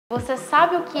Você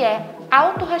sabe o que é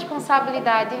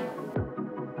autorresponsabilidade?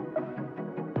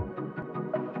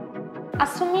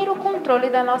 Assumir o controle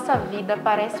da nossa vida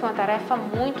parece uma tarefa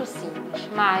muito simples,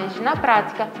 mas, na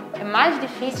prática, é mais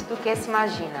difícil do que se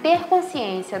imagina. Ter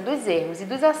consciência dos erros e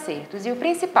dos acertos e, o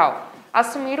principal,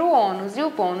 assumir o ônus e o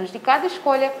bônus de cada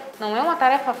escolha não é uma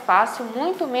tarefa fácil,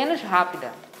 muito menos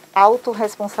rápida.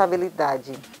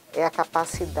 Autorresponsabilidade é a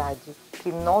capacidade que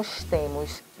nós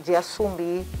temos de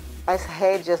assumir as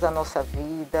rédeas da nossa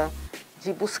vida,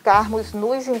 de buscarmos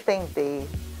nos entender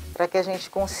para que a gente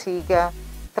consiga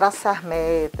traçar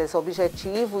metas,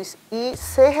 objetivos e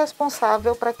ser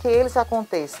responsável para que eles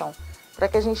aconteçam, para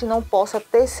que a gente não possa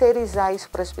terceirizar isso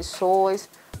para as pessoas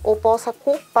ou possa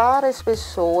culpar as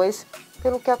pessoas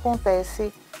pelo que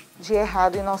acontece de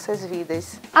errado em nossas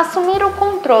vidas. Assumir o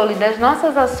controle das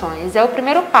nossas ações é o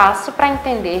primeiro passo para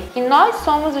entender que nós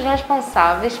somos os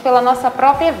responsáveis pela nossa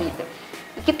própria vida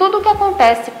e que tudo o que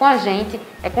acontece com a gente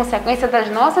é consequência das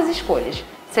nossas escolhas,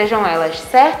 sejam elas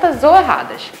certas ou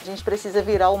erradas. A gente precisa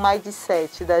virar o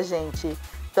mindset da gente.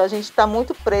 Então a gente está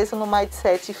muito preso no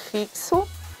mindset fixo,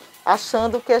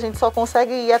 achando que a gente só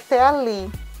consegue ir até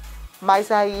ali.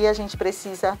 Mas aí a gente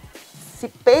precisa se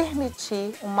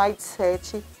permitir um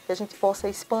mindset que a gente possa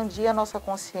expandir a nossa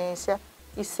consciência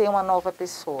e ser uma nova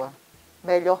pessoa.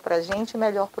 Melhor para a gente e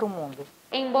melhor para o mundo.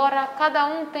 Embora cada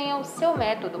um tenha o seu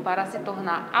método para se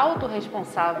tornar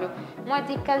autorresponsável, uma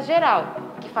dica geral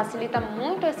que facilita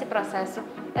muito esse processo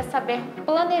é saber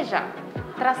planejar.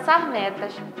 Traçar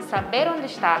metas, saber onde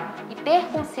está e ter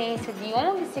consciência de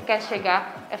onde se quer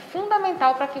chegar é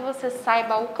fundamental para que você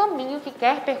saiba o caminho que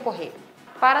quer percorrer.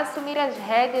 Para assumir as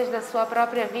rédeas da sua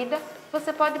própria vida,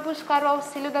 você pode buscar o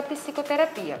auxílio da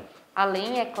psicoterapia.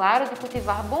 Além, é claro, de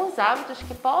cultivar bons hábitos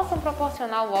que possam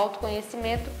proporcionar o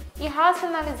autoconhecimento e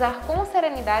racionalizar com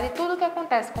serenidade tudo o que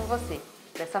acontece com você.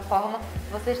 Dessa forma,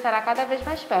 você estará cada vez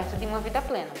mais perto de uma vida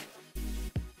plena.